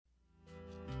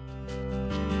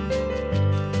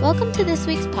Welcome to this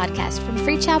week's podcast from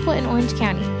Free Chapel in Orange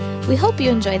County. We hope you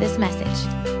enjoy this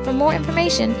message. For more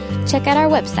information, check out our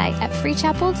website at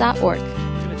freechapel.org.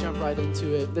 I'm going to jump right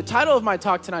into it. The title of my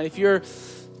talk tonight, if you're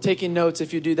taking notes,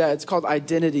 if you do that, it's called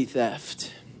Identity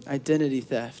Theft. Identity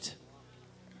Theft.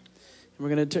 And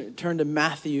we're going to turn to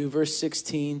Matthew, chapter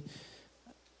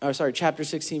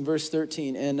 16, verse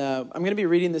 13. And I'm going to be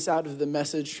reading this out of the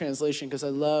Message translation because I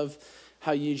love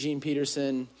how Eugene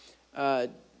Peterson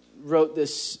wrote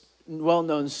this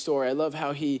well-known story. I love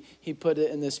how he put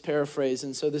it in this paraphrase.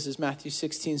 And so this is Matthew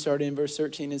 16, starting in verse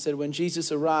 13. It said, when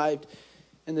Jesus arrived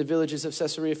in the villages of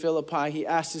Caesarea Philippi, he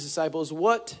asked his disciples,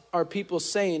 what are people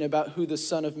saying about who the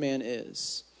Son of Man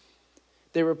is?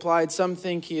 They replied, some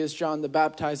think he is John the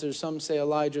Baptizer, some say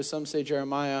Elijah, some say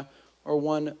Jeremiah, or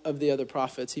one of the other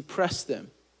prophets. He pressed them.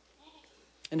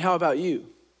 And how about you?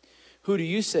 Who do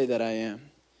you say that I am?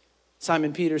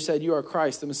 Simon Peter said, you are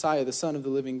Christ, the Messiah, the Son of the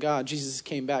living God. Jesus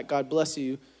came back. God bless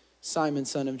you, Simon,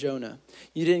 son of Jonah.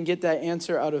 You didn't get that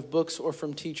answer out of books or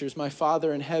from teachers. My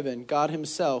Father in heaven, God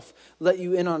himself, let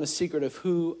you in on a secret of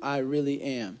who I really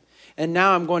am. And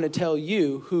now I'm going to tell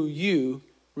you who you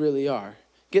really are.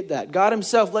 Get that. God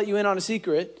himself let you in on a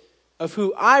secret of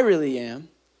who I really am.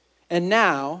 And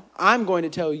now I'm going to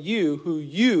tell you who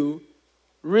you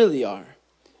really are.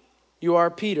 You are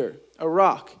Peter, a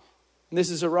rock. And this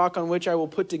is a rock on which I will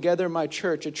put together my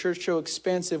church, a church so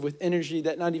expansive with energy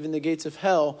that not even the gates of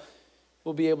hell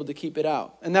will be able to keep it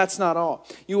out. And that's not all.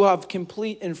 You will have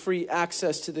complete and free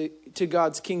access to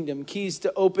God's kingdom, keys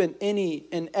to open any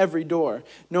and every door.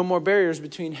 No more barriers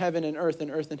between heaven and earth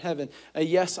and heaven. A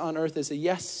yes on earth is a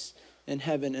yes in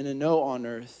heaven, and a no on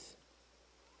earth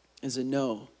is a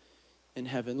no in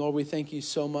heaven. Lord, we thank you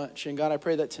so much. And God, I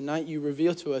pray that tonight you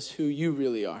reveal to us who you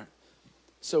really are,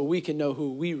 so we can know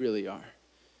who we really are.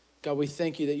 God, we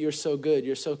thank you that you're so good,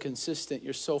 you're so consistent,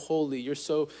 you're so holy, you're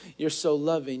so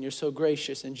loving, you're so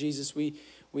gracious. And Jesus, we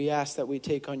ask that we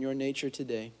take on your nature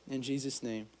today. In Jesus'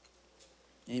 name,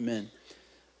 amen.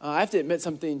 I have to admit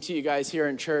something to you guys here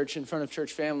in church, in front of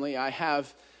church family. I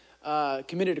have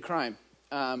committed a crime.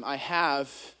 I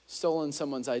have stolen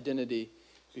someone's identity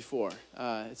before.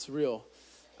 It's real.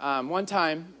 One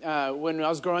time, when I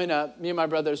was growing up, me and my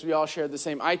brothers, we all shared the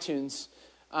same iTunes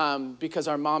because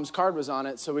our mom's card was on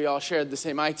it. So we all shared the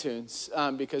same iTunes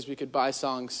because we could buy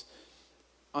songs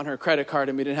on her credit card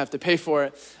and we didn't have to pay for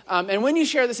it. And when you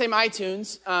share the same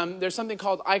iTunes, there's something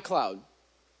called iCloud.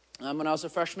 When I was a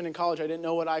freshman in college, I didn't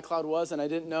know what iCloud was and I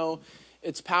didn't know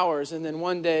its powers. And then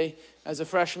one day, as a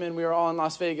freshman, we were all in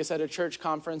Las Vegas at a church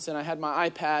conference and I had my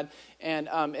iPad and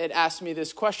it asked me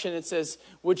this question. It says,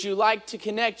 would you like to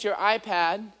connect your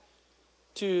iPad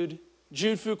to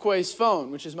Jude Fuquay's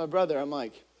phone, which is my brother? I'm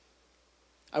like,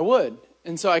 I would.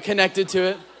 And so I connected to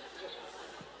it. I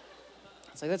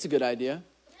was like, that's a good idea.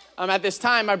 At this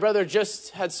time, my brother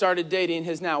just had started dating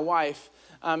his now wife.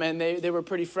 And they were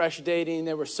pretty fresh dating.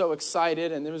 They were so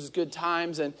excited and there was good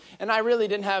times. And I really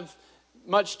didn't have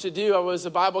much to do. I was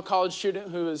a Bible college student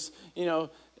who was,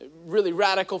 really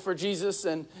radical for Jesus.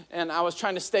 And I was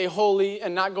trying to stay holy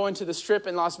and not going to the Strip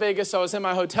in Las Vegas. So I was in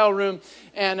my hotel room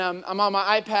and I'm on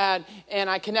my iPad and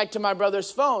I connect to my brother's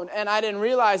phone. And I didn't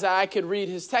realize that I could read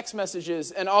his text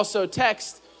messages and also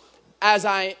text as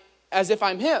if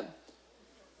I'm him.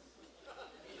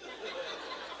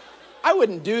 I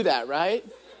wouldn't do that, right?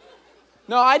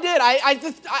 No, I did.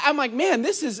 I'm like, man,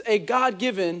 this is a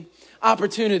God-given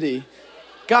opportunity.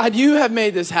 God, you have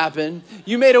made this happen.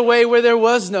 You made a way where there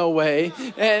was no way.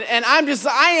 And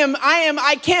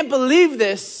I can't believe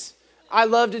this. I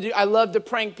love to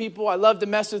prank people. I love to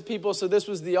mess with people. So this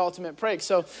was the ultimate prank.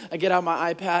 So I get out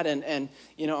my iPad and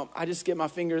I just get my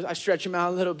fingers, I stretch them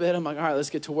out a little bit. I'm like, all right, let's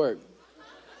get to work.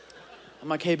 I'm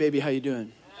like, hey baby, how you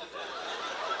doing?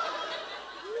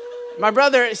 My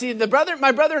brother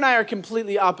and I are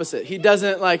completely opposite. He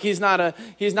doesn't he's not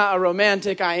a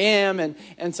romantic. I am.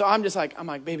 And so I'm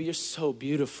like, baby, you're so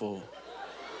beautiful.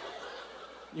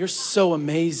 You're so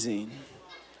amazing.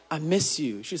 I miss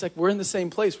you. She's like, we're in the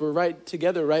same place. We're right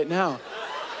together right now.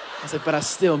 I was like, but I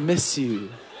still miss you.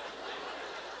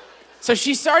 So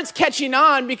she starts catching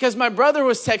on because my brother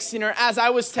was texting her as I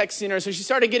was texting her. So she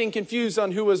started getting confused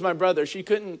on who was my brother. She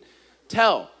couldn't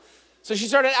tell. So she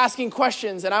started asking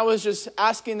questions, and I was just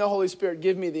asking the Holy Spirit,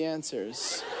 give me the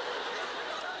answers.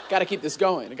 Got to keep this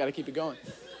going. I got to keep it going.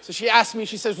 So she asked me,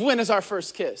 she says, when is our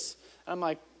first kiss? I'm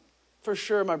like, for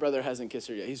sure my brother hasn't kissed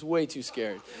her yet. He's way too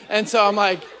scared. And so I'm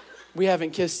like, we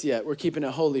haven't kissed yet. We're keeping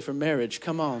it holy for marriage.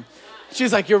 Come on.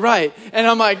 She's like, you're right. And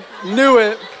I'm like, knew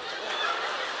it.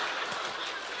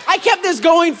 I kept this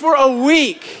going for a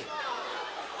week.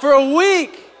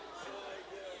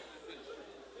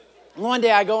 One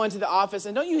day I go into the office,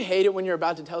 and don't you hate it when you're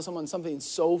about to tell someone something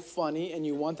so funny and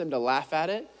you want them to laugh at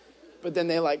it, but then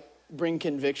they like bring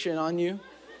conviction on you?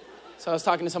 So I was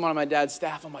talking to someone on my dad's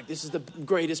staff. I'm like, this is the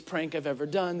greatest prank I've ever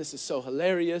done. This is so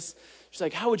hilarious. She's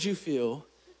like, how would you feel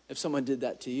if someone did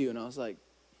that to you? And I was like,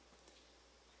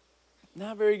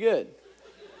 not very good.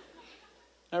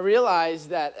 I realized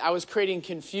that I was creating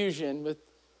confusion with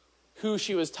who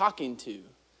she was talking to.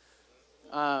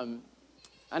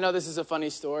 I know this is a funny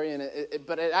story,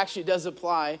 but it actually does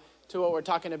apply to what we're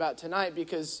talking about tonight,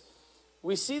 because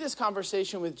we see this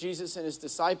conversation with Jesus and his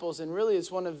disciples, and really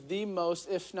it's one of the most,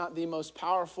 if not the most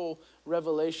powerful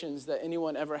revelations that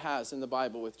anyone ever has in the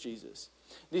Bible with Jesus.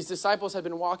 These disciples had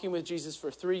been walking with Jesus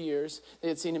for 3 years. They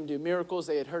had seen him do miracles.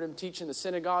 They had heard him teach in the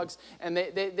synagogues. And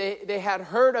they had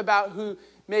heard about who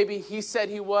maybe he said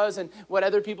he was and what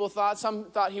other people thought. Some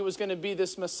thought he was going to be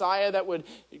this Messiah that would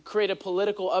create a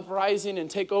political uprising and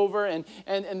take over, and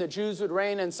the Jews would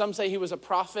reign. And some say he was a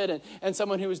prophet and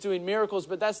someone who was doing miracles.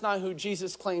 But that's not who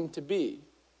Jesus claimed to be.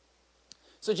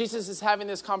 So Jesus is having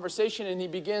this conversation, and he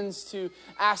begins to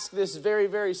ask this very,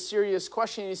 very serious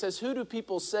question. He says, who do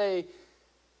people say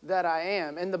that I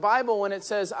am? And the Bible, when it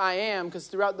says I am, because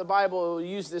throughout the Bible it will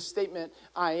use this statement,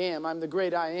 I am, I'm the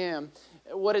great I am.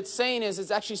 What it's saying is it's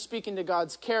actually speaking to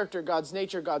God's character, God's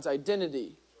nature, God's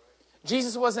identity.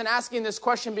 Jesus wasn't asking this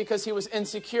question because he was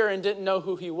insecure and didn't know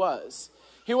who he was.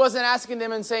 He wasn't asking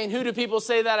them and saying, who do people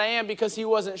say that I am, because he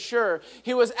wasn't sure.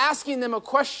 He was asking them a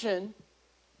question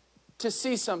to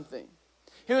see something.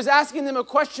 He was asking them a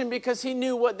question because he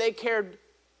knew what they cared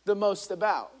the most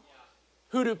about.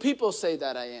 Who do people say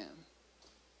that I am?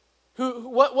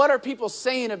 What are people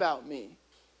saying about me?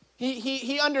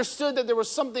 He understood that there was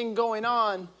something going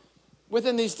on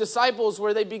within these disciples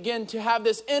where they begin to have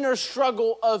this inner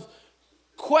struggle of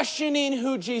questioning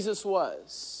who Jesus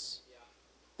was.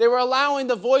 They were allowing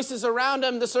the voices around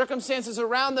them, the circumstances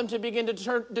around them, to begin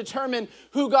to determine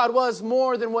who God was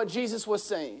more than what Jesus was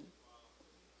saying.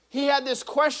 He had this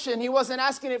question. He wasn't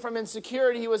asking it from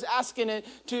insecurity. He was asking it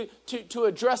to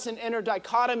address an inner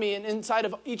dichotomy and inside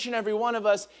of each and every one of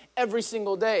us every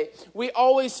single day. We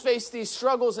always face these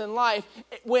struggles in life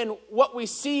when what we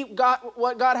see,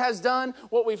 what God has done,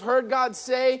 what we've heard God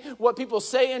say, what people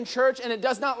say in church, and it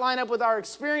does not line up with our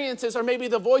experiences or maybe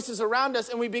the voices around us,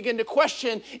 and we begin to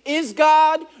question, is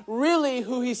God really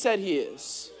who he said he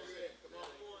is?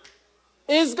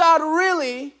 Is God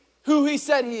really who he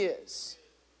said he is?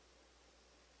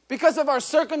 Because of our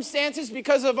circumstances,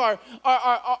 because of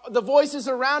the voices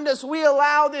around us, we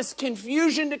allow this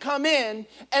confusion to come in,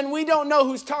 and we don't know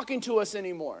who's talking to us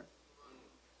anymore.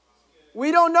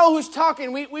 We don't know who's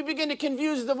talking. We begin to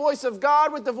confuse the voice of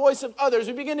God with the voice of others.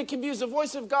 We begin to confuse the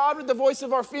voice of God with the voice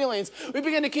of our feelings. We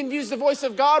begin to confuse the voice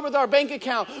of God with our bank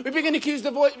account. We begin to confuse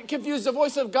the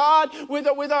voice of God with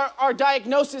our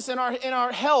diagnosis and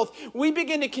our health. We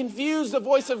begin to confuse the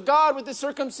voice of God with the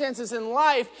circumstances in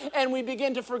life, and we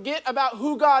begin to forget about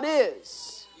who God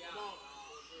is.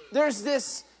 There's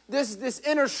this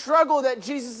inner struggle that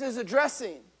Jesus is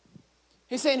addressing.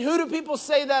 He's saying, who do people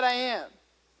say that I am?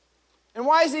 And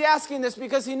why is he asking this?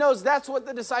 Because he knows that's what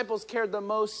the disciples cared the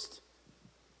most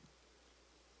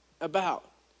about.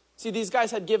 See, these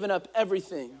guys had given up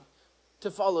everything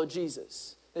to follow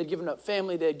Jesus. They had given up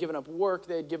family, they had given up work,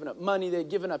 they had given up money, they had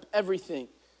given up everything.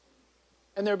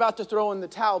 And they're about to throw in the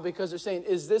towel because they're saying,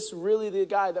 is this really the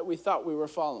guy that we thought we were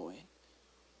following?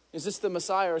 Is this the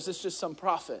Messiah, or is this just some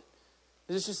prophet?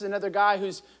 Is this just another guy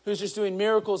who's just doing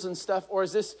miracles and stuff? Or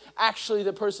is this actually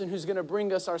the person who's going to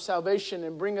bring us our salvation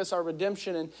and bring us our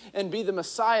redemption and be the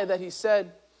Messiah that he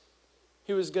said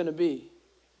he was going to be?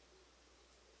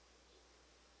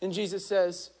 And Jesus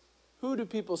says, who do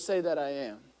people say that I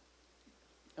am?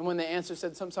 And when they answer,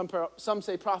 said some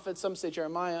say prophet, some say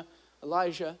Jeremiah,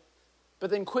 Elijah. But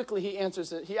then quickly he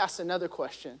answers it. He asks another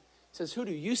question. He says, who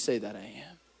do you say that I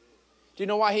am? Do you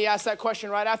know why he asked that question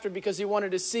right after? Because he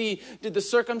wanted to see, did the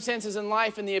circumstances in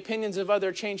life and the opinions of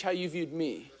others change how you viewed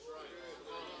me?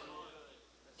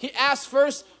 He asked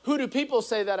first, who do people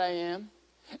say that I am?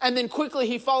 And then quickly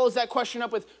he follows that question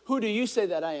up with, who do you say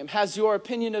that I am? Has your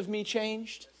opinion of me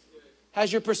changed?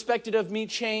 Has your perspective of me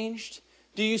changed?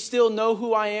 Do you still know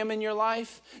who I am in your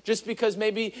life? Just because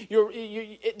maybe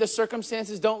the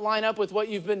circumstances don't line up with what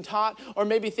you've been taught, or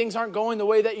maybe things aren't going the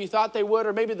way that you thought they would,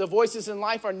 or maybe the voices in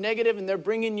life are negative and they're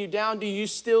bringing you down. Do you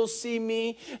still see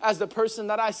me as the person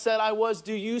that I said I was?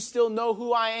 Do you still know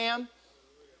who I am?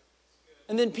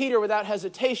 And then Peter, without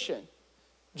hesitation,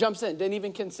 jumps in, didn't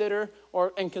even consider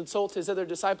and consult his other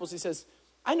disciples. He says,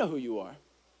 I know who you are.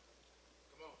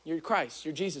 You're Christ,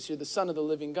 you're Jesus, you're the Son of the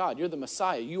living God, you're the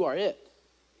Messiah, you are it.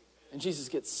 And Jesus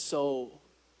gets so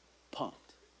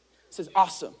pumped. He says,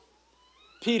 awesome.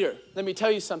 Peter, let me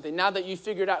tell you something. Now that you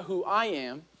figured out who I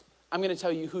am, I'm going to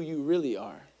tell you who you really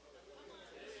are.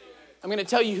 I'm going to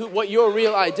tell you what your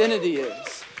real identity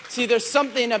is. See, there's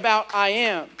something about I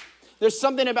am. There's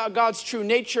something about God's true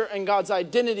nature and God's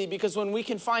identity, because when we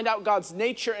can find out God's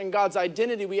nature and God's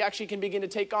identity, we actually can begin to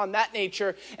take on that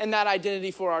nature and that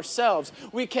identity for ourselves.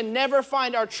 We can never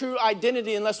find our true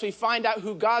identity unless we find out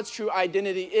who God's true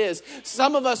identity is.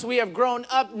 Some of us, we have grown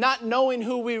up not knowing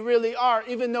who we really are,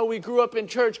 even though we grew up in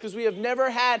church, because we have never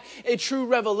had a true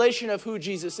revelation of who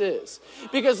Jesus is.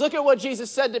 Because look at what Jesus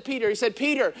said to Peter. He said,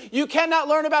 Peter, you cannot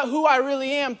learn about who I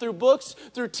really am through books,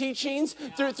 through teachings,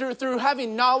 through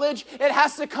having knowledge. It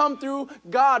has to come through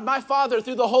God, my Father,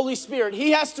 through the Holy Spirit.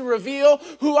 He has to reveal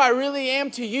who I really am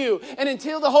to you. And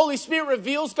until the Holy Spirit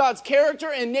reveals God's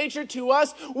character and nature to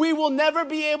us, we will never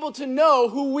be able to know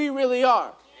who we really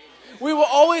are. We will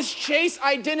always chase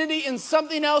identity in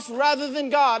something else rather than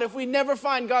God if we never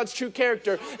find God's true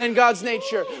character and God's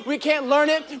nature. We can't learn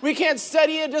it. We can't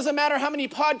study it. It doesn't matter how many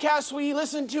podcasts we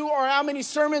listen to or how many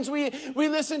sermons we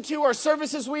listen to or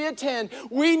services we attend.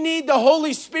 We need the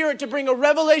Holy Spirit to bring a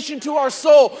revelation to our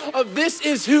soul of this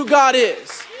is who God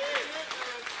is.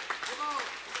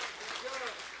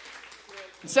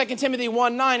 In 2 Timothy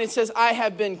 1:9, it says, I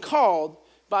have been called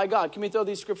by God. Can we throw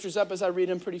these scriptures up as I read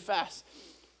them pretty fast?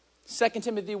 2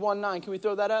 Timothy 1:9. Can we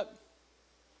throw that up?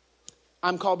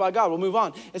 I'm called by God. We'll move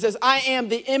on. It says, I am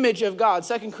the image of God.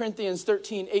 2 Corinthians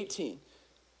 13:18.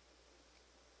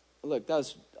 Look, that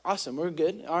was awesome. We're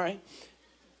good. All right.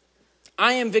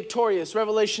 I am victorious.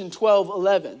 Revelation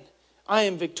 12:11. I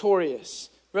am victorious.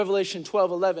 Revelation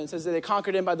 12:11 says that they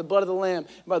conquered him by the blood of the Lamb,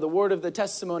 by the word of the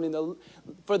testimony.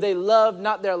 For they loved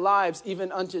not their lives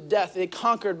even unto death. They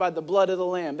conquered by the blood of the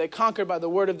Lamb. They conquered by the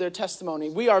word of their testimony.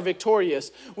 We are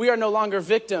victorious. We are no longer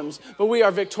victims, but we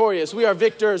are victorious. We are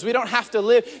victors. We don't have to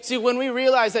live. See, when we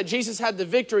realize that Jesus had the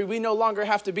victory, we no longer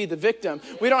have to be the victim.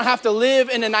 We don't have to live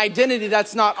in an identity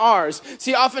that's not ours.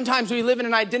 See, oftentimes we live in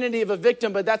an identity of a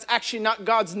victim, but that's actually not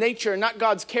God's nature, not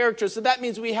God's character. So that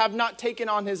means we have not taken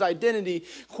on his identity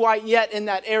quite yet in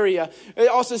that area. It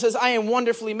also says, I am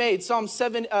wonderfully made. Psalms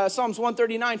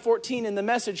 139:14 in the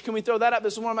Message. Can we throw that up?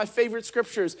 This is one of my favorite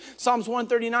scriptures. Psalms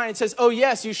 139, it says, oh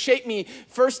yes, you shape me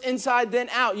first inside, then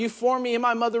out. You formed me in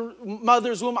my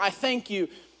mother's womb. I thank you.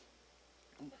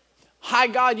 High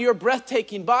God, you're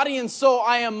breathtaking. Body and soul,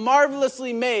 I am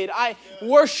marvelously made. I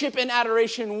worship in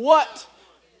adoration. What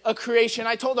a creation.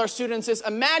 I told our students this.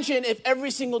 Imagine if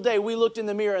every single day we looked in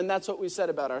the mirror and that's what we said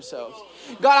about ourselves.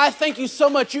 God, I thank you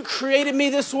so much. You created me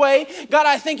this way. God,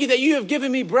 I thank you that you have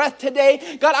given me breath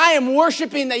today. God, I am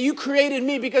worshiping that you created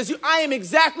me because I am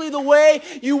exactly the way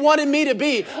you wanted me to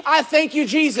be. I thank you,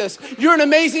 Jesus. You're an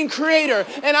amazing creator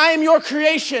and I am your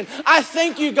creation. I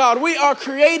thank you, God. We are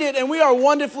created and we are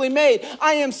wonderfully made.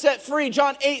 I am set free.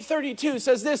 John 8:32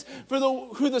 says this, for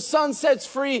who the Son sets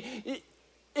free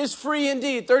is free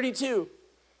indeed. 32.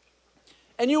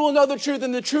 And you will know the truth,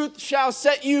 and the truth shall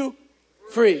set you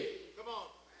free. Come on.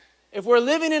 If we're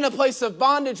living in a place of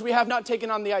bondage, we have not taken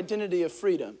on the identity of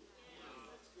freedom.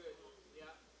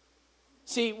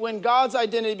 See, when God's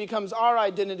identity becomes our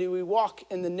identity, we walk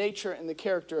in the nature and the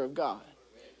character of God.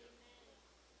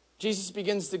 Jesus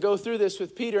begins to go through this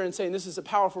with Peter and saying, this is a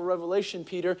powerful revelation,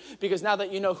 Peter, because now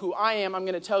that you know who I am, I'm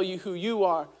going to tell you who you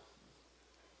are.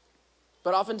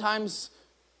 But oftentimes,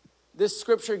 this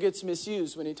scripture gets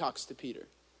misused when he talks to Peter.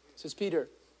 He says, Peter,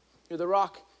 you're the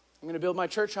rock I'm going to build my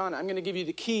church on. I'm going to give you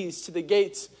the keys to the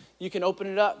gates. You can open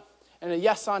it up. And a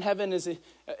yes on heaven is a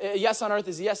yes on earth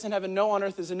is a yes in heaven. No on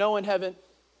earth is a no in heaven.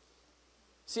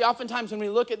 See, oftentimes when we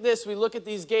look at this, we look at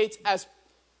these gates as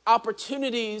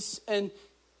opportunities and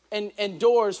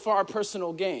doors for our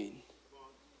personal gain.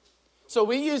 So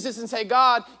we use this and say,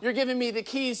 God, you're giving me the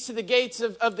keys to the gates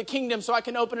of the kingdom so I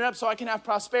can open it up, so I can have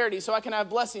prosperity, so I can have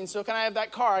blessings, so can I have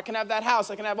that car, I can have that house,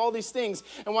 I can have all these things.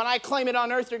 And when I claim it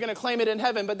on earth, you're going to claim it in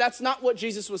heaven. But that's not what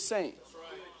Jesus was saying.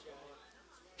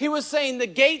 He was saying the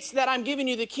gates that I'm giving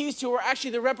you the keys to are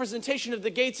actually the representation of the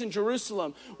gates in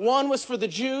Jerusalem. One was for the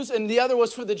Jews and the other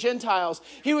was for the Gentiles.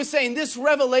 He was saying this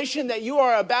revelation that you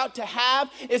are about to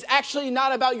have is actually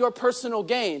not about your personal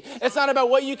gain. It's not about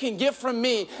what you can get from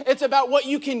me. It's about what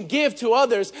you can give to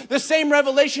others. The same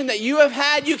revelation that you have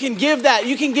had, you can give that.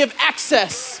 You can give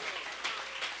access.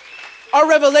 Our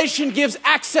revelation gives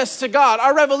access to God.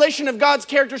 Our revelation of God's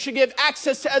character should give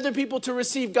access to other people to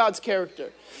receive God's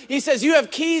character. He says, you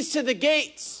have keys to the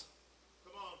gates.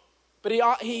 But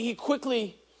he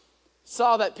quickly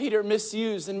saw that Peter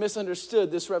misused and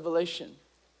misunderstood this revelation.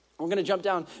 We're going to jump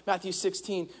down Matthew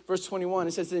 16, verse 21.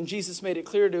 It says, then Jesus made it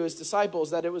clear to his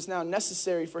disciples that it was now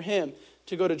necessary for him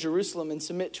to go to Jerusalem and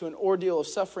submit to an ordeal of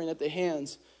suffering at the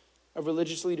hands of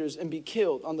religious leaders and be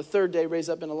killed. On the third day, raise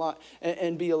up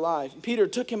and be alive. Peter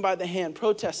took him by the hand,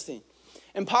 protesting,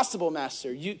 impossible,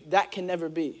 master, that can never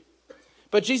be.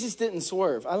 But Jesus didn't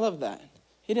swerve. I love that.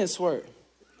 He didn't swerve.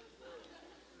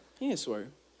 He didn't swerve.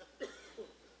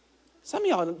 Some of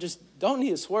y'all just don't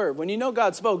need to swerve. When you know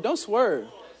God spoke, don't swerve.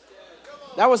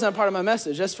 That wasn't a part of my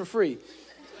message. That's for free.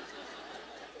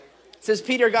 It says,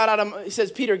 Peter, get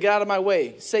out of my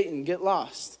way. Satan, get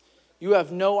lost. You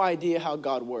have no idea how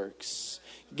God works.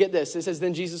 Get this. It says,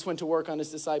 then Jesus went to work on his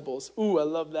disciples. Ooh, I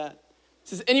love that. It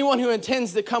says, anyone who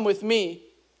intends to come with me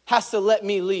has to let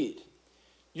me lead.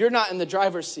 You're not in the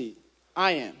driver's seat.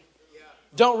 I am.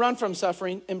 Don't run from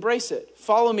suffering. Embrace it.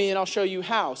 Follow me and I'll show you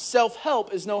how.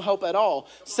 Self-help is no help at all.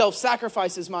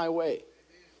 Self-sacrifice is my way.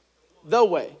 The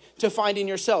way to finding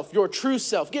yourself, your true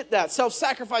self. Get that.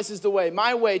 Self-sacrifice is the way.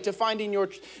 My way to finding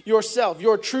yourself,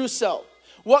 your true self.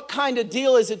 What kind of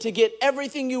deal is it to get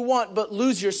everything you want but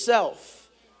lose yourself?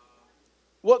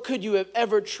 What could you have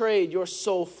ever traded your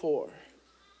soul for?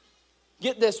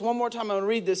 Get this. One more time. I'm going to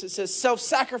read this. It says,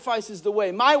 self-sacrifice is the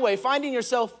way. My way, finding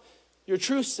yourself, your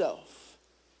true self.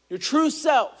 Your true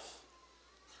self.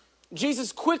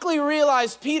 Jesus quickly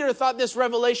realized Peter thought this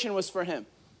revelation was for him.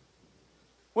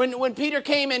 When Peter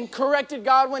came and corrected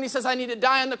God, when he says, I need to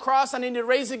die on the cross, I need to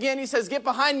raise again, he says, get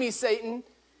behind me, Satan.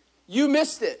 You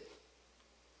missed it.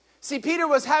 See, Peter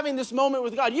was having this moment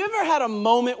with God. You ever had a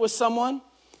moment with someone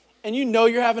and you know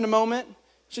you're having a moment?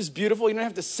 It's just beautiful. You don't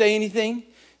have to say anything. You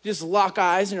just lock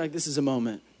eyes and you're like, this is a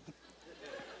moment.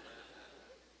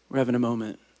 We're having a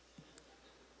moment.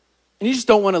 And you just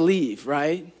don't want to leave,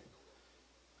 right?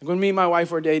 Like when me and my wife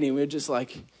were dating, we would just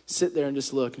like sit there and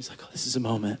just look. And it's like, oh, this is a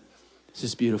moment. This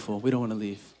is beautiful. We don't want to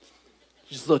leave.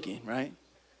 Just looking, right?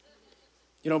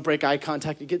 You don't break eye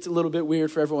contact. It gets a little bit weird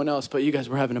for everyone else, but you guys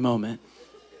were having a moment.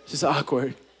 It's just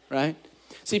awkward, right?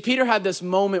 See, Peter had this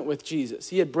moment with Jesus.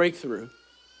 He had breakthrough.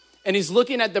 And he's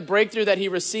looking at the breakthrough that he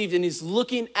received, and he's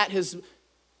looking at his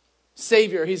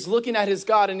Savior. He's looking at his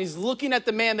God, and he's looking at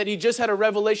the man that he just had a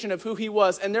revelation of who he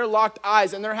was, and they're locked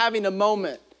eyes, and they're having a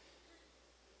moment.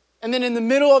 And then in the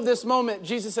middle of this moment,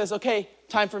 Jesus says, okay,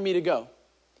 time for me to go.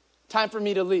 Time for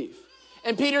me to leave.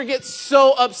 And Peter gets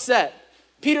so upset.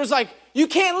 Peter's like, you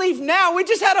can't leave now. We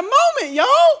just had a moment, yo.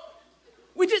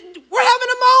 We're having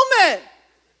a moment.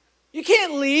 You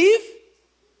can't leave.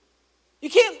 You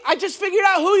can't, I just figured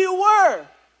out who you were.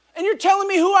 And you're telling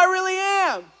me who I really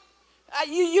am.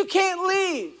 You can't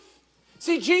leave.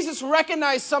 See, Jesus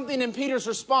recognized something in Peter's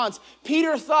response.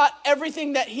 Peter thought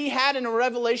everything that he had in a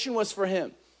revelation was for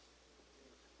him.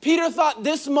 Peter thought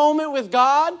this moment with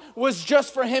God was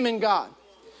just for him and God.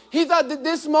 He thought that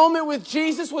this moment with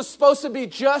Jesus was supposed to be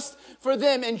just for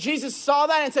them. And Jesus saw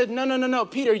that and said, no,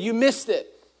 Peter, you missed it.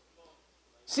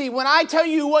 See, when I tell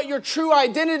you what your true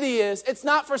identity is, it's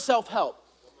not for self-help.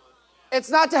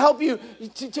 It's not to help you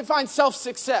to find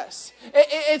self-success.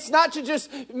 It's not to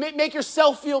just make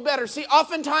yourself feel better. See,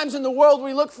 oftentimes in the world,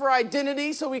 we look for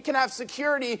identity so we can have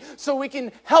security, so we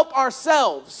can help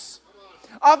ourselves.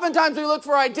 Oftentimes we look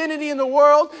for identity in the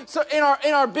world, so in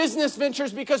our business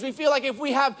ventures, because we feel like if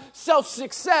we have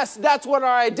self-success, that's what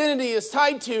our identity is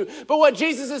tied to. But what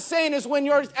Jesus is saying is when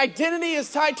your identity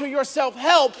is tied to your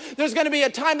self-help, there's going to be a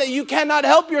time that you cannot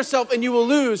help yourself and you will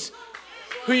lose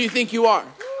who you think you are.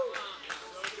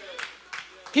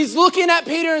 He's looking at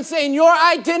Peter and saying, your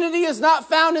identity is not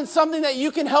found in something that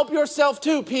you can help yourself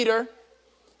to, Peter.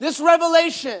 This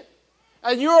revelation,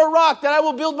 and you're a rock that I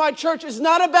will build my church, is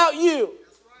not about you.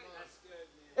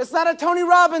 It's not a Tony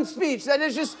Robbins speech that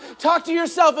is just talk to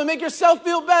yourself and make yourself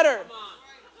feel better.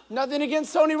 Nothing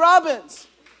against Tony Robbins.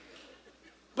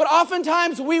 But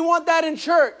oftentimes we want that in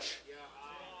church.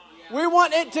 We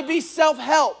want it to be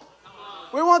self-help.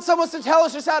 We want someone to tell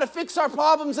us just how to fix our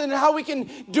problems and how we can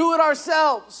do it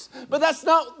ourselves. But that's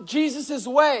not Jesus'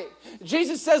 way.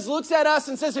 Jesus looks at us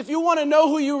and says, if you want to know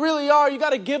who you really are, you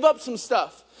got to give up some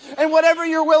stuff. And whatever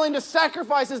you're willing to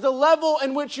sacrifice is the level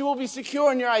in which you will be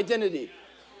secure in your identity.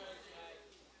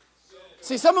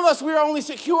 See, some of us, we are only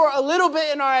secure a little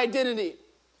bit in our identity.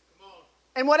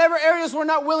 And whatever areas we're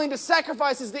not willing to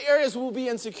sacrifice is the areas we'll be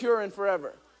insecure in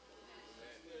forever.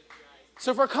 So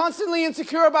if we're constantly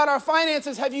insecure about our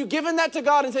finances, have you given that to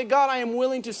God and said, God, I am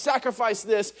willing to sacrifice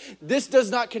this. This does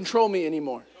not control me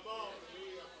anymore.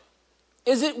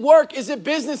 Is it work? Is it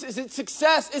business? Is it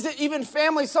success? Is it even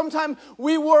family? Sometimes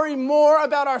we worry more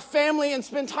about our family and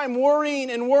spend time worrying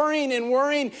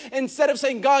instead of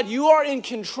saying, God, you are in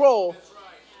control.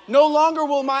 No longer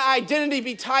will my identity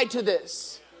be tied to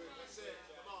this.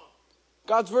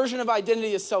 God's version of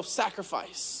identity is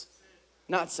self-sacrifice,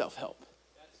 not self-help.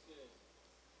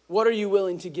 What are you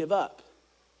willing to give up?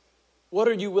 What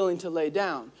are you willing to lay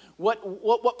down?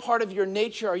 What part of your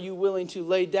nature are you willing to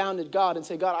lay down to God and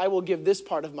say, God, I will give this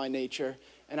part of my nature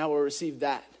and I will receive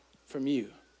that from you?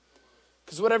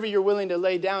 Because whatever you're willing to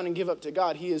lay down and give up to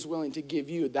God, he is willing to give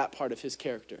you that part of his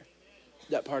character,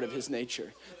 that part of his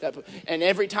nature. And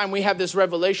every time we have this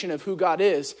revelation of who God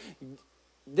is,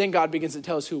 then God begins to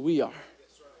tell us who we are.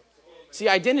 See,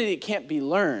 identity can't be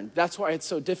learned. That's why it's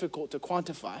so difficult to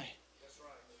quantify.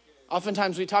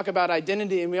 Oftentimes we talk about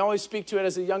identity and we always speak to it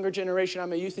as a younger generation.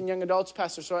 I'm a youth and young adults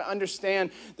pastor, so I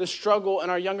understand the struggle in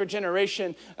our younger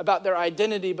generation about their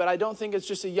identity, but I don't think it's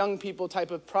just a young people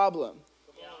type of problem.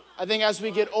 I think as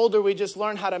we get older, we just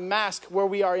learn how to mask where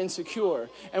we are insecure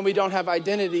and we don't have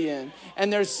identity in.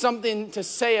 And there's something to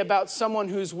say about someone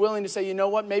who's willing to say, you know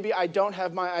what, maybe I don't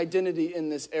have my identity in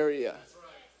this area.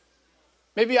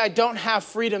 Maybe I don't have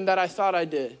freedom that I thought I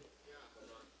did.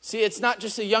 See, it's not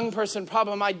just a young person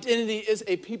problem. Identity is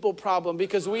a people problem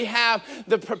because we have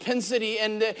the propensity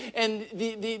and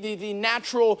the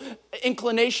natural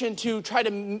inclination to try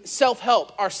to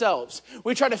self-help ourselves.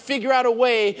 We try to figure out a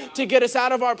way to get us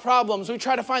out of our problems. We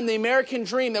try to find the American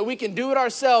dream that we can do it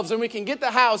ourselves and we can get the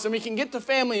house and we can get the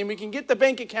family and we can get the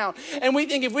bank account. And we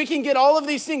think if we can get all of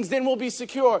these things, then we'll be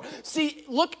secure. See,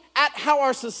 look at how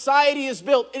our society is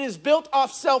built. It is built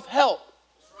off self-help.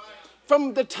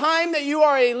 From the time that you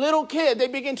are a little kid, they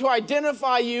begin to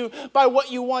identify you by what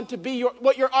you want to be,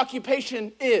 what your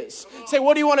occupation is. Say,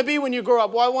 what do you want to be when you grow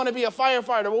up? Well, I want to be a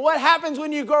firefighter. Well, what happens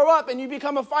when you grow up and you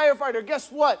become a firefighter? Guess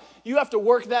what? You have to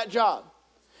work that job.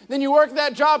 Then you work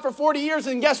that job for 40 years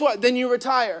and guess what? Then you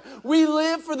retire. We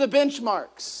live for the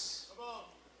benchmarks.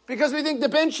 Because we think the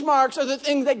benchmarks are the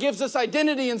thing that gives us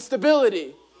identity and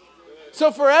stability.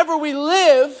 So forever we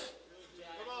live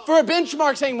for a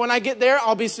benchmark saying, when I get there,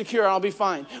 I'll be secure, I'll be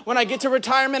fine. When I get to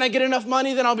retirement, I get enough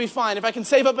money, then I'll be fine. If I can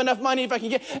save up enough money, if I can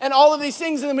get, and all of these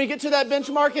things, and then we get to that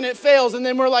benchmark and it fails, and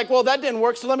then we're like, well, that didn't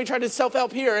work, so let me try to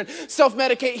self-help here and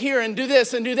self-medicate here and do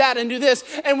this and do that and do this.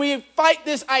 And we fight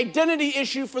this identity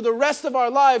issue for the rest of our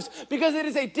lives because it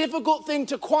is a difficult thing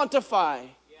to quantify.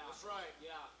 Yeah, that's right. Yeah.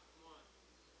 Come on.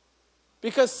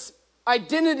 Because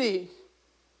identity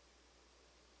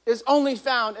is only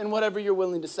found in whatever you're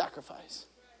willing to sacrifice.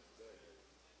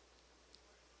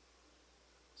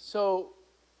 So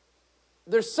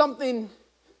there's something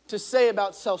to say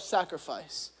about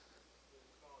self-sacrifice.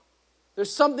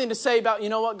 There's something to say about, you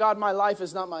know what, God, my life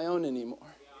is not my own anymore.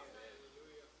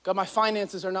 God, my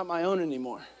finances are not my own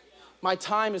anymore. My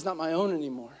time is not my own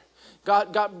anymore.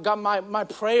 God, my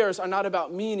prayers are not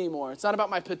about me anymore. It's not about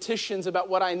my petitions, about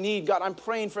what I need. God, I'm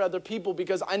praying for other people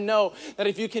because I know that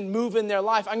if you can move in their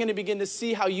life, I'm going to begin to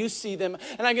see how you see them.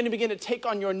 And I'm going to begin to take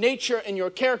on your nature and your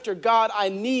character. God, I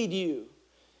need you.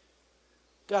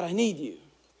 God, I need you.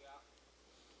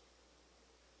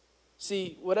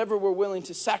 See, whatever we're willing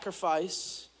to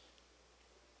sacrifice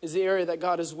is the area that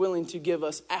God is willing to give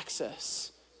us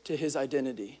access to his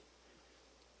identity.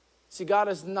 See, God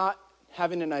is not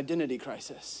having an identity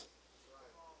crisis.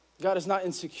 God is not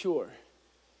insecure.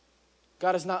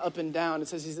 God is not up and down. It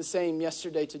says he's the same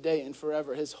yesterday, today, and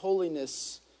forever. His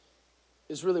holiness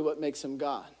is really what makes him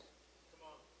God.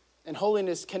 And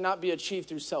holiness cannot be achieved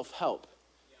through self-help.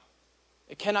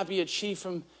 It cannot be achieved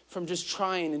from just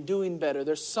trying and doing better.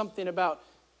 There's something about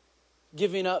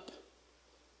giving up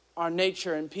our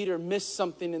nature, and Peter missed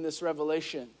something in this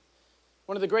revelation.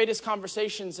 One of the greatest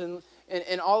conversations in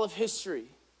all of history.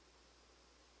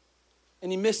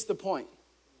 And he missed the point.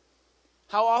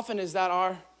 How often is that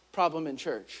our problem in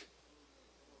church?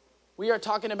 We are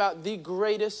talking about the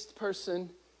greatest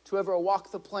person to ever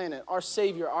walk the planet, our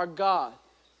Savior, our God,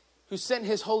 who sent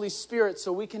his Holy Spirit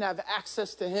so we can have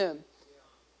access to him.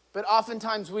 But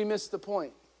oftentimes we miss the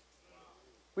point.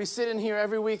 We sit in here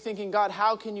every week thinking, God,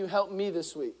 how can you help me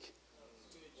this week?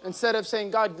 Instead of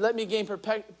saying, God, let me gain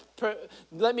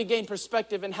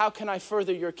perspective and how can I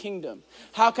further your kingdom?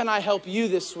 How can I help you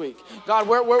this week? God,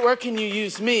 where can you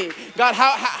use me? God,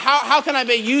 how can I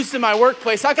be used in my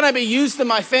workplace? How can I be used in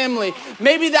my family?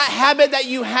 Maybe that habit that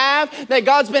you have that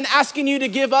God's been asking you to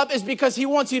give up is because he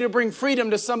wants you to bring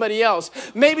freedom to somebody else.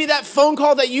 Maybe that phone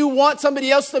call that you want somebody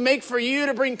else to make for you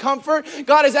to bring comfort,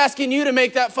 God is asking you to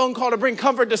make that phone call to bring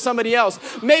comfort to somebody else.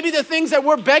 Maybe the things that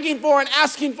we're begging for and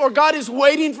asking for, God is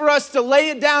waiting for us to lay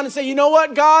it down and say, you know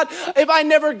what, God, if I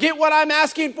never get what I'm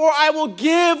asking for, I will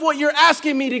give what you're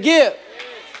asking me to give.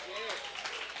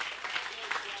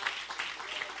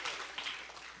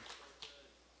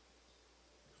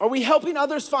 Are we helping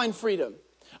others find freedom?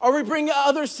 Are we bringing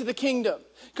others to the kingdom?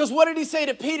 Because what did he say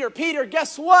to Peter? Peter,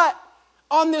 guess what?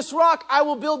 On this rock, I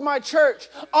will build my church.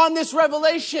 On this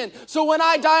revelation. So when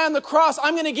I die on the cross,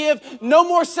 I'm going to give no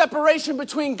more separation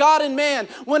between God and man.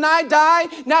 When I die,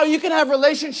 now you can have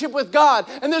relationship with God.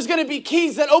 And there's going to be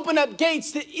keys that open up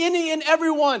gates to any and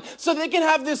everyone so they can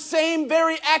have this same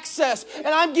very access. And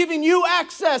I'm giving you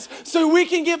access so we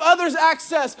can give others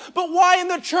access. But why in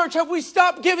the church have we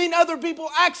stopped giving other people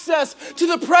access to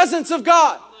the presence of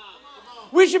God?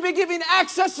 We should be giving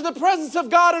access to the presence of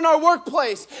God in our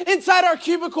workplace, inside our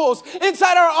cubicles,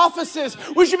 inside our offices.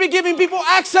 We should be giving people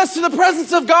access to the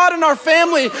presence of God in our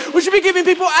family. We should be giving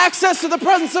people access to the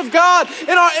presence of God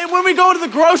when we go to the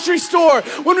grocery store,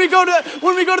 when we go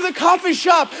to the coffee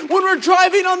shop, when we're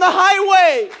driving on the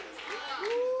highway.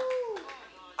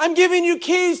 I'm giving you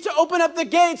keys to open up the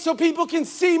gates so people can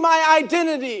see my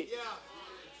identity.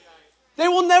 They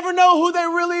will never know who they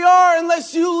really are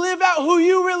unless you live out who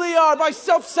you really are by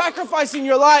self-sacrificing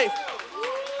your life.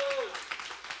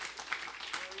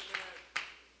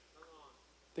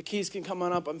 The keys can come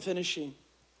on up. I'm finishing.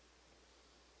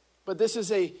 But this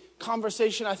is a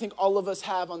conversation I think all of us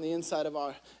have on the inside of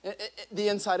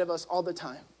us all the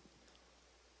time.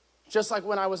 Just like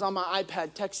when I was on my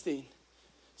iPad texting,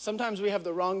 sometimes we have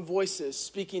the wrong voices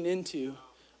speaking into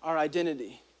our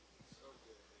identity.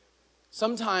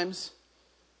 Sometimes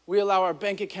we allow our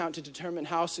bank account to determine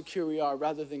how secure we are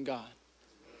rather than God.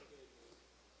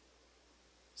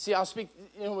 See, I'll speak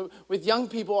with young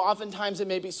people. Oftentimes it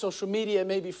may be social media, it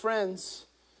may be friends.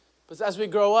 But as we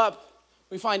grow up,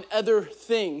 we find other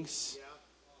things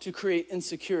to create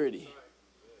insecurity.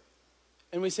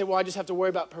 And we say, well, I just have to worry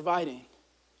about providing.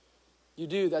 You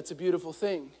do. That's a beautiful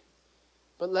thing.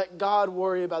 But let God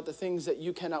worry about the things that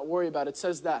you cannot worry about. It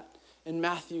says that in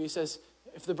Matthew. He says,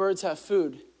 if the birds have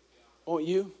food, won't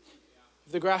you?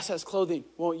 If the grass has clothing,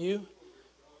 won't you?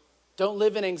 Don't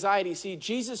live in anxiety. See,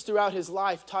 Jesus throughout his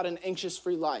life taught an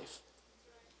anxious-free life.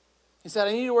 He said,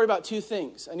 I need you to worry about two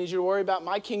things. I need you to worry about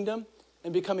my kingdom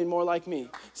and becoming more like me.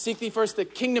 Seek thee first the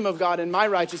kingdom of God and my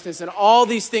righteousness, and all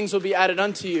these things will be added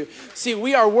unto you. See,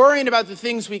 we are worrying about the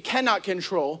things we cannot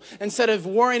control instead of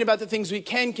worrying about the things we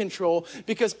can control,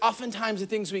 because oftentimes the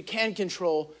things we can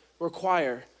control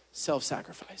require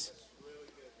self-sacrifice.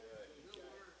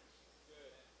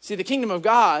 See, the kingdom of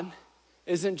God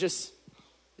isn't just,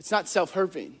 it's not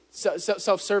self-serving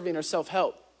or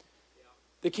self-help.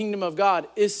 The kingdom of God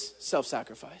is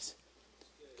self-sacrifice.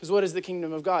 Because what is the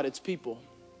kingdom of God? It's people.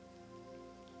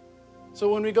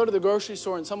 So when we go to the grocery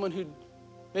store and someone who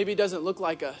maybe doesn't look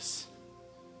like us,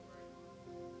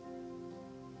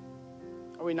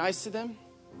 are we nice to them?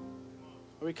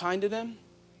 Are we kind to them?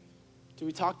 Do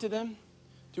we talk to them?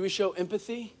 Do we show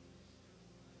empathy?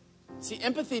 See,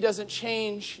 empathy doesn't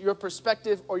change your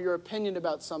perspective or your opinion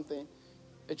about something.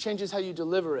 It changes how you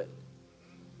deliver it.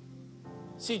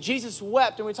 See, Jesus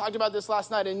wept, and we talked about this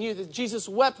last night in youth, that Jesus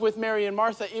wept with Mary and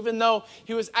Martha, even though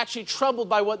he was actually troubled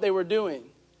by what they were doing.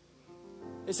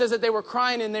 It says that they were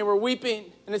crying and they were weeping,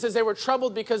 and it says they were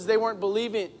troubled because they weren't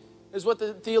believing, is what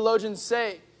the theologians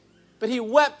say. But he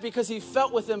wept because he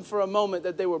felt with them for a moment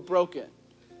that they were broken.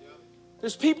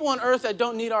 There's people on earth that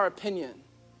don't need our opinion.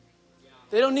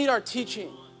 They don't need our teaching.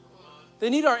 They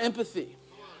need our empathy.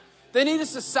 They need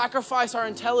us to sacrifice our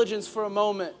intelligence for a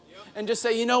moment and just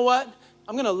say, you know what?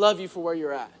 I'm going to love you for where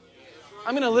you're at.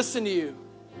 I'm going to listen to you.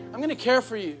 I'm going to care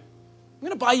for you. I'm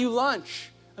going to buy you lunch.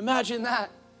 Imagine that.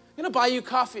 I'm going to buy you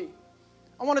coffee.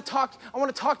 I want to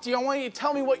talk to you. I want you to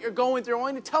tell me what you're going through. I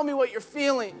want you to tell me what you're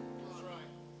feeling.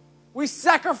 We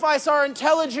sacrifice our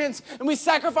intelligence and we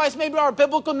sacrifice maybe our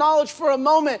biblical knowledge for a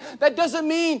moment. That doesn't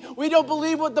mean we don't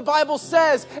believe what the Bible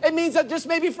says. It means that just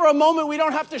maybe for a moment we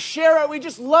don't have to share it. We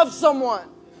just love someone.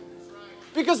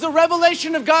 Because the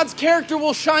revelation of God's character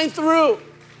will shine through.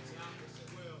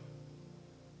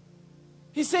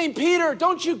 He's saying, Peter,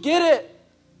 don't you get it?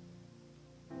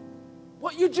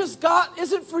 What you just got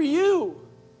isn't for you.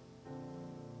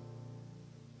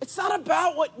 It's not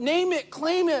about what name it,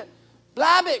 claim it.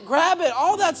 Blab it, grab it,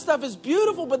 all that stuff is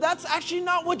beautiful, but that's actually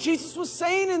not what Jesus was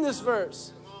saying in this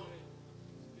verse.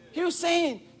 He was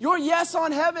saying, your yes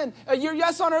on heaven, your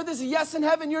yes on earth is a yes in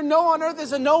heaven, your no on earth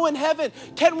is a no in heaven.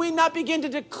 Can we not begin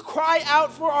to cry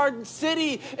out for our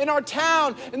city and our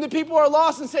town and the people who are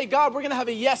lost and say, God, we're going to have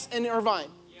a yes in Irvine.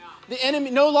 The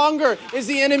enemy, no longer is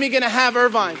the enemy going to have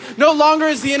Irvine. No longer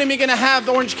is the enemy going to have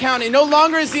Orange County. No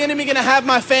longer is the enemy going to have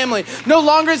my family. No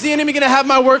longer is the enemy going to have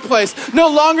my workplace. No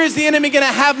longer is the enemy going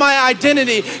to have my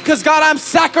identity. Because God, I'm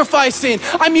sacrificing.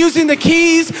 I'm using the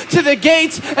keys to the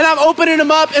gates and I'm opening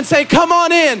them up and saying, come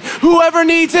on in. Whoever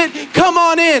needs it, come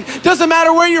on in. Doesn't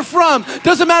matter where you're from.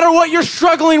 Doesn't matter what you're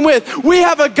struggling with. We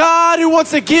have a God who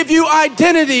wants to give you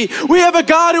identity. We have a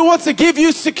God who wants to give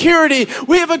you security.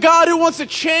 We have a God who wants to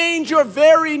change your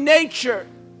very nature.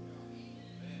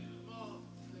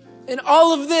 And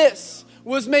all of this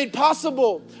was made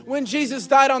possible when Jesus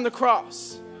died on the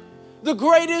cross. The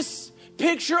greatest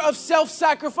picture of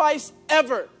self-sacrifice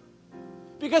ever,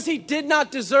 because he did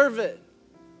not deserve it.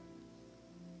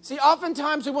 See,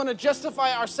 oftentimes we want to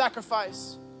justify our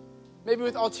sacrifice, maybe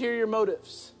with ulterior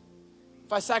motives.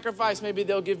 If I sacrifice, maybe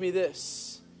they'll give me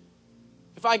this.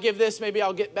 If I give this, maybe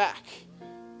I'll get back.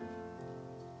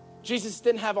 Jesus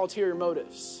didn't have ulterior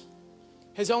motives.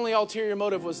 His only ulterior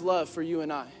motive was love for you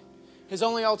and I. His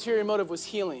only ulterior motive was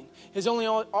healing. His only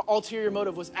ulterior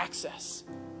motive was access.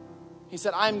 He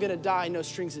said, I'm going to die, no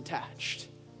strings attached.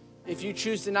 If you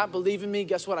choose to not believe in me,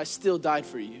 guess what? I still died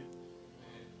for you.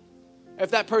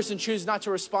 If that person chooses not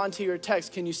to respond to your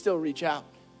text, can you still reach out?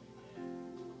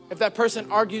 If that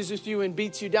person argues with you and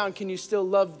beats you down, can you still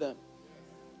love them?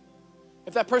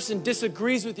 If that person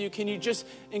disagrees with you, can you just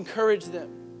encourage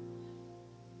them?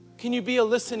 Can you be a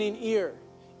listening ear,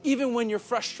 even when you're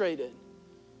frustrated?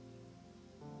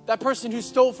 That person who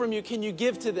stole from you, can you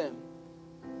give to them?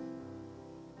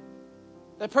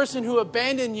 That person who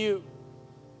abandoned you,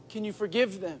 can you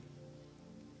forgive them?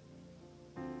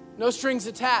 No strings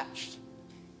attached.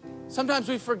 Sometimes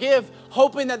we forgive,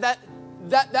 hoping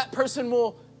that person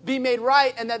will be made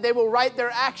right and that they will right their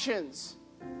actions.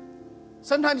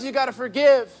 Sometimes you got to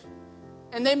forgive,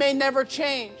 and they may never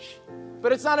change.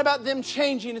 But it's not about them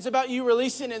changing. It's about you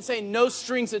releasing and saying, no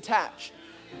strings attached.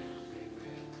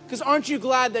 Because aren't you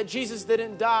glad that Jesus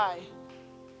didn't die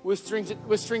with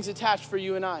strings attached for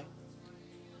you and I?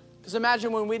 Because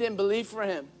imagine when we didn't believe for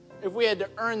him, if we had to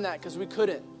earn that because we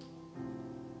couldn't.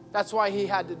 That's why he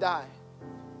had to die.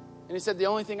 And he said, the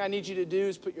only thing I need you to do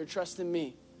is put your trust in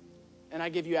me, and I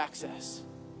give you access.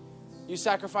 You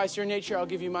sacrifice your nature, I'll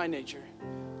give you my nature.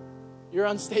 You're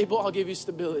unstable, I'll give you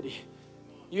stability.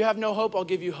 You have no hope, I'll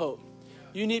give you hope.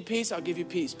 You need peace, I'll give you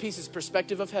peace. Peace is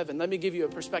perspective of heaven. Let me give you a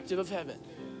perspective of heaven.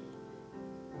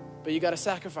 But you got to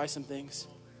sacrifice some things.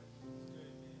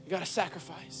 You got to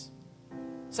sacrifice.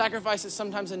 Sacrifice is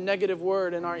sometimes a negative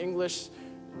word in our English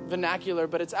vernacular,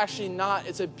 but it's actually not.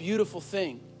 It's a beautiful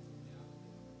thing.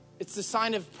 It's the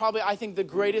sign of probably, I think, the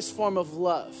greatest form of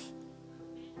love.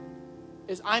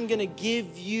 Is I'm going to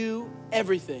give you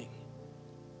everything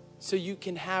so you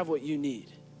can have what you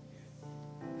need.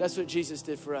 That's what Jesus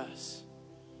did for us.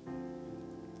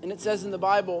 And it says in the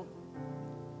Bible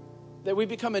that we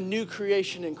become a new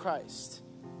creation in Christ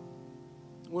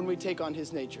when we take on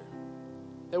his nature.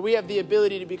 That we have the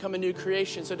ability to become a new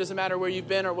creation. So it doesn't matter where you've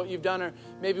been or what you've done or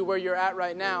maybe where you're at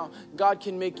right now. God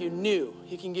can make you new.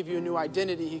 He can give you a new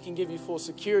identity. He can give you full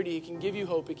security. He can give you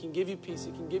hope. He can give you peace.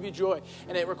 He can give you joy.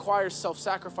 And it requires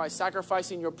self-sacrifice,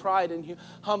 sacrificing your pride and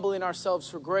humbling ourselves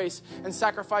for grace and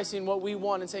sacrificing what we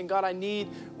want and saying, God, I need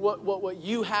what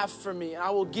you have for me. And I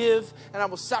will give and I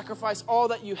will sacrifice all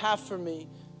that you have for me.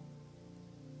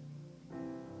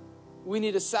 We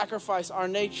need to sacrifice our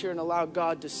nature and allow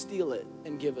God to steal it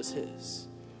and give us his.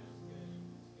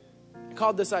 I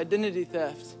called this identity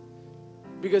theft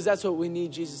because that's what we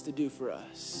need Jesus to do for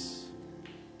us.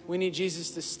 We need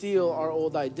Jesus to steal our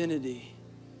old identity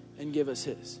and give us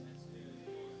his.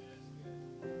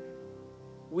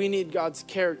 We need God's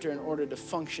character in order to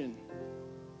function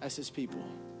as his people.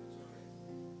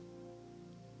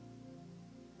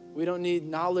 We don't need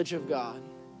knowledge of God.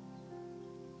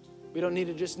 We don't need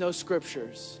to just know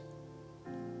scriptures.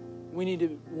 We need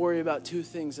to worry about two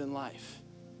things in life.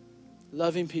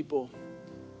 Loving people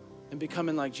and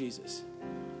becoming like Jesus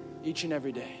each and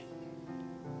every day.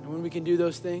 And when we can do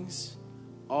those things,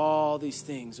 all these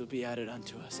things will be added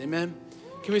unto us. Amen?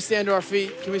 Can we stand to our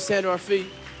feet? Can we stand to our feet?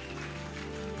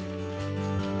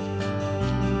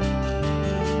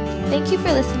 Thank you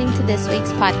for listening to this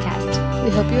week's podcast.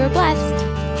 We hope you were blessed.